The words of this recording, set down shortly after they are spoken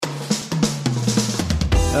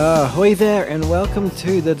Ahoy there, and welcome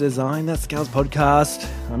to the Design That Scales podcast.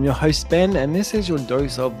 I'm your host, Ben, and this is your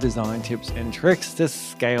dose of design tips and tricks to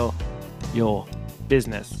scale your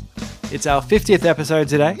business. It's our 50th episode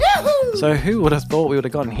today. Yahoo! So who would have thought we would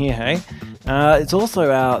have gotten here, hey? It's also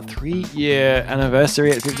our 3-year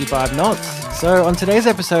anniversary at 55 knots. So on today's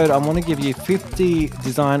episode, I want to give you 50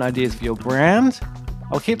 design ideas for your brand.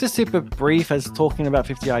 I'll keep this super brief, as talking about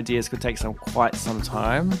 50 ideas could take quite some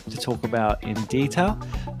time to talk about in detail.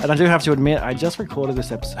 And I do have to admit, I just recorded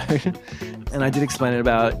this episode and I did explain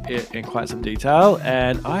about it in quite some detail,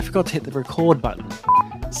 and I forgot to hit the record button.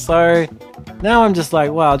 So now I'm just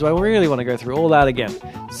like, wow, do I really want to go through all that again?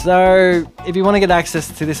 So if you want to get access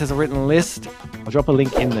to this as a written list, I'll drop a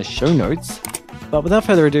link in the show notes. But without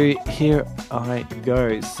further ado, here I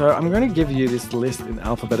go. So I'm going to give you this list in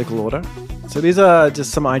alphabetical order. So these are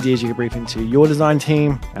just some ideas you can brief into your design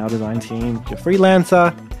team, our design team, your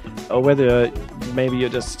freelancer, or whether maybe you're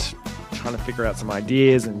just trying to figure out some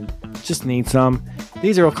ideas and just need some.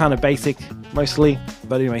 These are all kind of basic, mostly.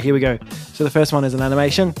 But anyway, here we go. So the first one is an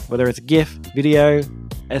animation, whether it's GIF, video,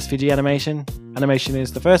 SVG animation. Animation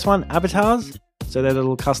is the first one. Avatars. So they're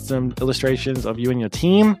little custom illustrations of you and your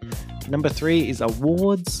team. Number 3 is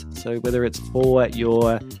awards. So whether it's for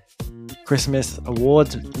your Christmas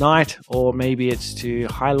awards night, or maybe it's to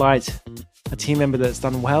highlight a team member that's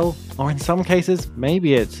done well, or in some cases,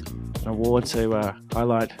 maybe it's an award to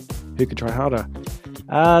highlight who could try harder.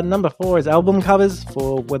 Number 4 is album covers,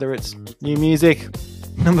 for whether it's new music.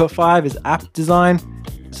 Number 5 is app design.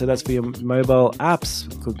 So that's for your mobile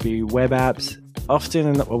apps, could be web apps.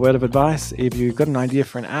 Often, a word of advice, if you've got an idea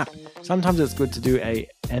for an app, sometimes it's good to do a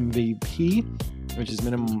MVP, which is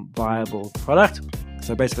minimum viable product.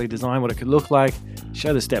 So basically design what it could look like,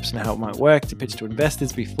 show the steps and how it might work to pitch to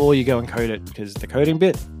investors before you go and code it, because the coding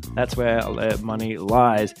bit, that's where money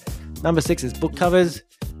lies. Number 6 is book covers.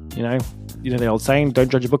 You know the old saying, don't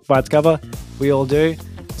judge a book by its cover. We all do.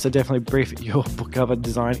 So definitely brief your book cover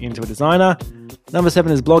design into a designer. Number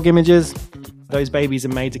 7 is blog images. Those babies are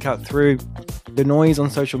made to cut through the noise on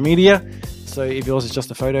social media. So if yours is just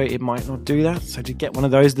a photo, it might not do that. So to get one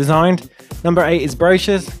of those designed. Number 8 is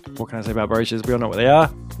brochures. What can I say about brochures? We all know what they are.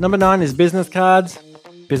 Number 9 is business cards.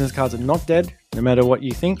 Business cards are not dead, no matter what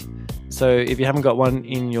you think. So if you haven't got one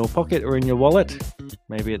in your pocket or in your wallet,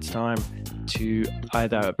 maybe it's time to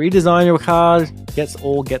either redesign your card, get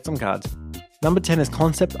some cards. Number 10 is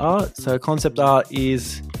concept art. So concept art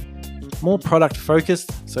is more product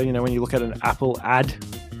focused. So, when you look at an Apple ad,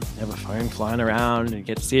 you have a phone flying around and you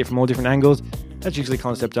get to see it from all different angles. That's usually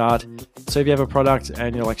concept art. So if you have a product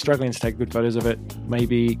and you're struggling to take good photos of it,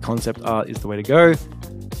 maybe concept art is the way to go.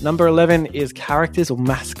 Number 11 is characters or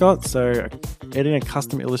mascots. So getting a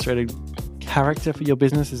custom illustrated character for your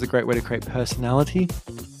business is a great way to create personality.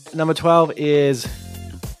 Number 12 is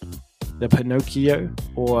the Pinocchio,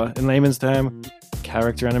 or in layman's term,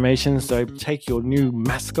 character animation. So take your new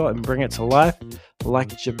mascot and bring it to life,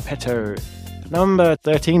 like Geppetto. Number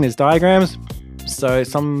 13 is diagrams. So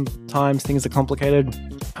sometimes things are complicated,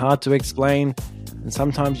 hard to explain, and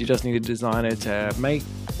sometimes you just need a designer to make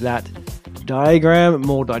that diagram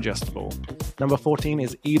more digestible. Number 14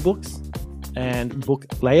 is ebooks and book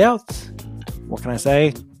layouts. What can I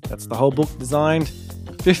say? That's the whole book designed.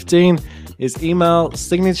 15 is email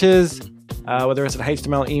signatures, whether it's an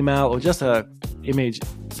HTML email or just a image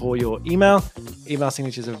for your email. Email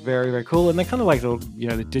signatures are very, very cool, and they're kind of like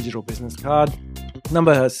the digital business card.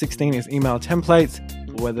 Number 16 is email templates,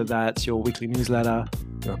 whether that's your weekly newsletter,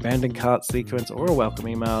 your abandoned cart sequence, or a welcome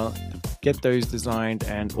email. Get those designed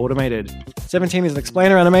and automated. 17 is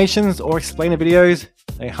explainer animations or explainer videos.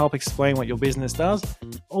 They help explain what your business does,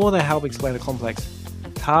 or they help explain a complex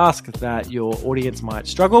task that your audience might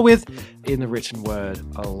struggle with in the written word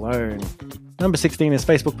alone. Number 16 is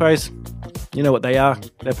Facebook posts. You know what they are.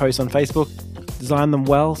 They're posts on Facebook. Design them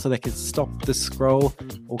well so they can stop the scroll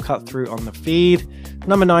or cut through on the feed.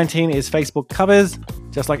 Number 19 is Facebook covers.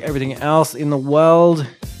 Just like everything else in the world,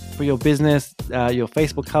 for your business, your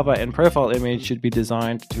Facebook cover and profile image should be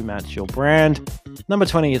designed to match your brand. Number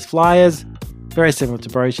 20 is flyers. Very similar to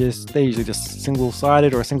brochures. They're usually just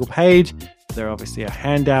single-sided or a single page. They're obviously a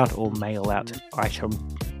handout or mail-out item.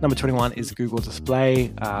 Number 21 is Google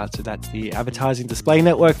Display. So that's the advertising display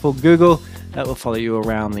network for Google that will follow you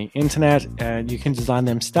around the internet, and you can design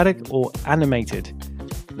them static or animated.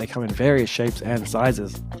 They come in various shapes and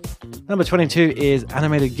sizes. Number 22 is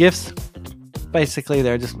animated GIFs. Basically,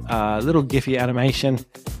 they're just little Giphy animation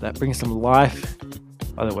that brings some life,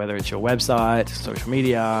 whether it's your website, social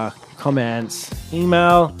media, comments,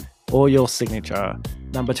 email, or your signature.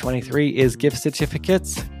 Number 23 is gift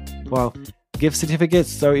certificates. Well, gift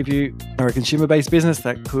certificates. So if you are a consumer-based business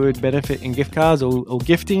that could benefit in gift cards or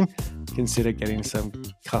gifting, consider getting some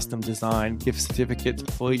custom design gift certificates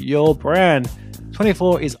for your brand.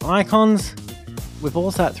 24 is icons. We've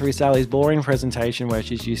all sat through Sally's boring presentation where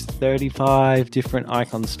she's used 35 different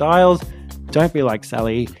icon styles. Don't be like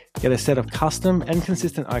Sally. Get a set of custom and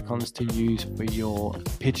consistent icons to use for your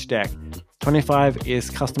pitch deck. 25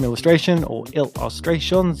 is custom illustration or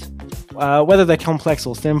illustrations. Whether they're complex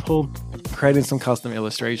or simple, creating some custom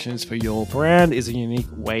illustrations for your brand is a unique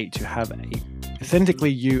way to have a authentically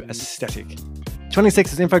you aesthetic.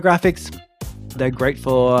 26 is infographics. They're great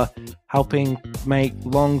for helping make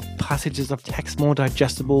long passages of text more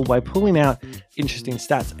digestible by pulling out interesting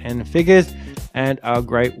stats and figures, and are a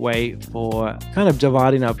great way for kind of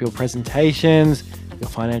dividing up your presentations, your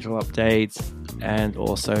financial updates, and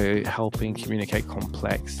also helping communicate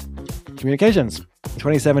complex communications.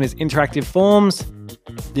 27 is interactive forms.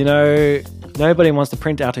 You know, nobody wants to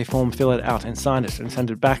print out a form, fill it out and sign it and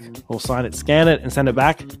send it back, or sign it, scan it and send it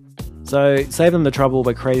back. So save them the trouble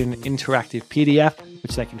by creating an interactive PDF,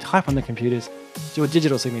 which they can type on the computers, do a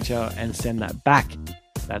digital signature and send that back.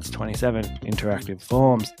 That's 27, interactive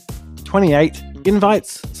forms. 28,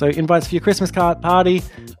 invites. So invites for your Christmas card party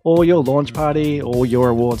or your launch party or your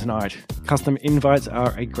awards night. Custom invites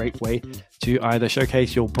are a great way to either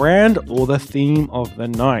showcase your brand or the theme of the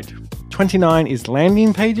night. 29 is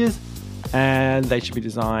landing pages, and they should be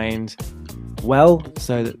designed well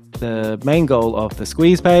so that the main goal of the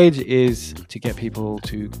squeeze page is to get people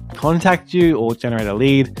to contact you or generate a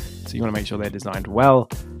lead. So you want to make sure they're designed well.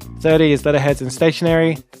 30 is letterheads and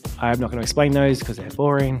stationery. I'm not going to explain those because they're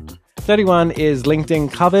boring. 31 is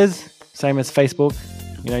LinkedIn covers, same as Facebook.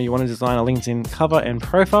 You know, you want to design a LinkedIn cover and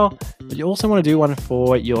profile, but you also want to do one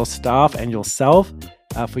for your staff and yourself,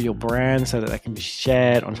 for your brand, so that they can be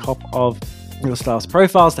shared on top of your staff's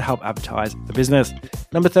profiles to help advertise the business.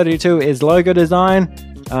 Number 32 is logo design.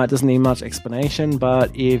 It doesn't need much explanation,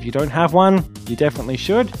 but if you don't have one, you definitely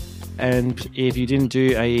should. And if you didn't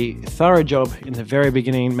do a thorough job in the very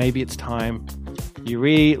beginning, maybe it's time you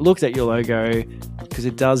re-looked at your logo, because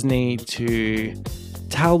it does need to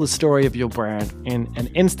tell the story of your brand in an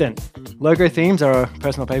instant. Logo themes are a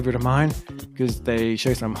personal favorite of mine because they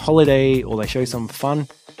show some holiday or they show some fun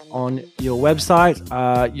on your website.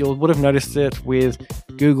 You would have noticed it with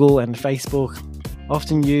Google and Facebook,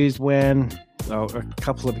 often used when, a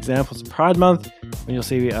couple of examples, Pride Month, when you'll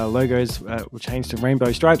see logos will change to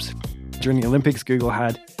rainbow stripes. During the Olympics, Google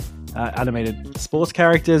had animated sports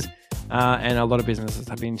characters, and a lot of businesses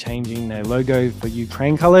have been changing their logo for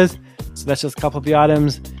Ukraine colors. So that's just a couple of the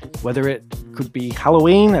items. Whether it could be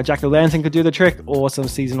Halloween, a jack-o'-lantern could do the trick, or some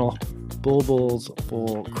seasonal baubles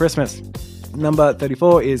for Christmas. Number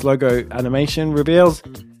 34 is logo animation reveals,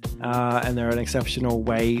 and they're an exceptional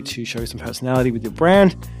way to show some personality with your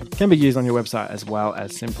brand. Can be used on your website as well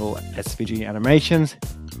as simple SVG animations.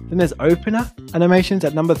 Then there's opener animations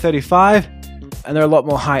at number 35, and they're a lot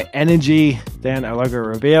more high energy than a logo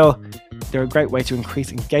reveal. They're a great way to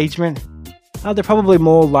increase engagement. They're probably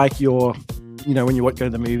more like your, when you go to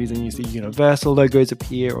the movies and you see Universal logos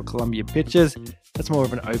appear or Columbia Pictures. That's more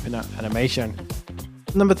of an opener animation.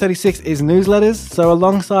 Number 36 is newsletters. So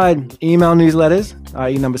alongside email newsletters,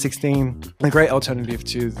 i.e. number 16, a great alternative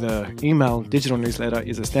to the email digital newsletter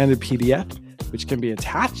is a standard PDF, which can be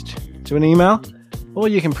attached to an email, or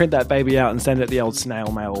you can print that baby out and send it the old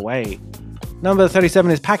snail mail way. Number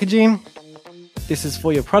 37 is packaging. This is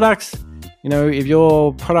for your products. If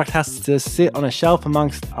your product has to sit on a shelf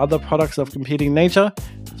amongst other products of competing nature,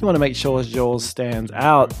 you want to make sure yours stands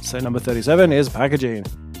out. So number 37 is packaging.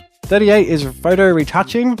 38 is photo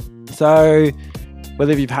retouching. So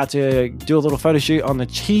whether you've had to do a little photo shoot on the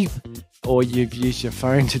cheap, or you've used your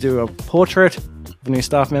phone to do a portrait of a new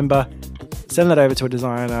staff member, send that over to a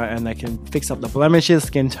designer and they can fix up the blemishes,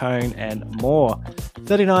 skin tone, and more.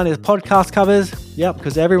 39 is podcast covers. Yep,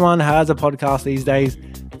 because everyone has a podcast these days.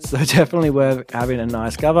 So definitely worth having a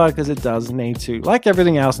nice cover because it does need to, like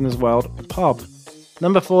everything else in this world, pop.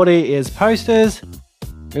 Number 40 is posters.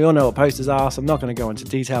 We all know what posters are, so I'm not going to go into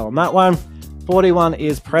detail on that one. 41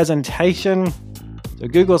 is presentation. So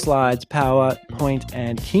Google Slides, PowerPoint,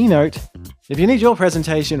 and Keynote. If you need your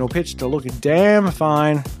presentation or pitch to look damn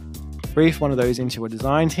fine, brief one of those into a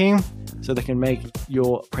design team so they can make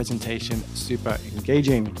your presentation super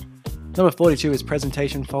engaging. Number 42 is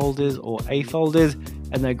presentation folders or A folders,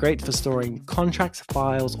 and they're great for storing contracts,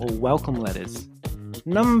 files, or welcome letters.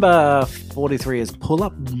 Number 43 is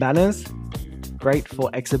pull-up banners. Great for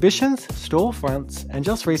exhibitions, storefronts, and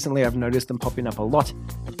just recently I've noticed them popping up a lot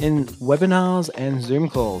in webinars and Zoom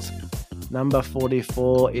calls. Number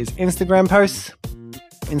 44 is Instagram posts.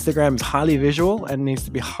 Instagram is highly visual and needs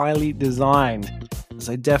to be highly designed.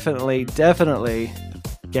 So definitely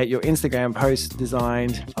get your Instagram post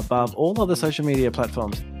designed above all other social media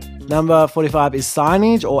platforms. Number 45 is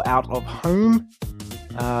signage or out of home.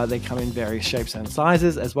 They come in various shapes and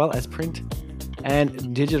sizes, as well as print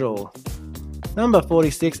and digital. Number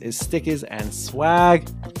 46 is stickers and swag.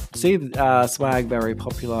 See swag very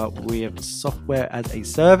popular with software as a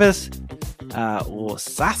service or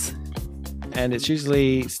SaaS. And it's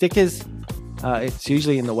usually stickers. It's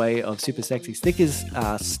usually in the way of super sexy stickers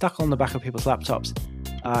stuck on the back of people's laptops.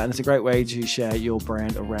 And it's a great way to share your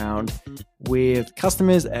brand around with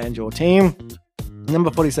customers and your team.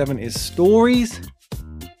 Number 47 is stories.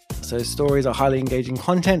 So stories are highly engaging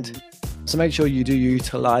content. So make sure you do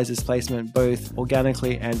utilize this placement both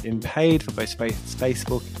organically and in paid for both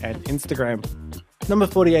Facebook and Instagram. Number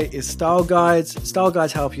 48 is style guides. Style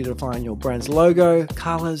guides help you define your brand's logo,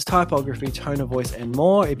 colors, typography, tone of voice, and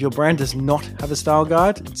more. If your brand does not have a style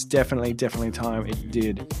guide, it's definitely time it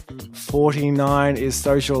did. 49 is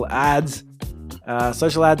social ads.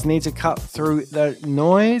 Social ads need to cut through the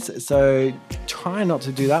noise, so try not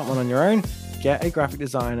to do that one on your own. Get a graphic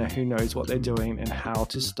designer who knows what they're doing and how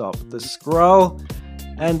to stop the scroll.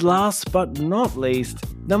 And last but not least,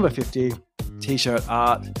 number 50, t-shirt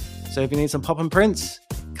art. So if you need some pop and prints,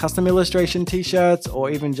 custom illustration t-shirts,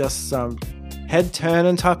 or even just some head turn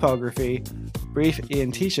and typography, brief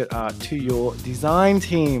in t-shirt art to your design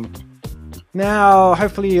team. Now,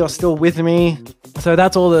 hopefully you're still with me. So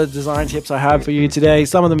that's all the design tips I have for you today.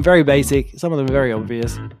 Some of them very basic, some of them very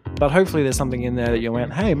obvious. But hopefully there's something in there that you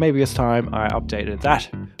went, hey, maybe it's time I updated that,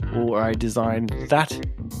 or I designed that,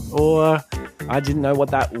 or I didn't know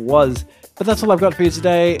what that was. But that's all I've got for you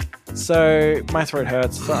today. So my throat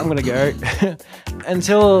hurts, so I'm going to go.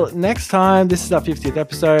 Until next time, this is our 50th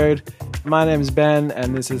episode. My name is Ben,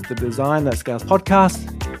 and this is the Design That Scales podcast.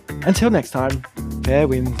 Until next time, fair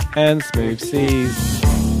winds and smooth seas.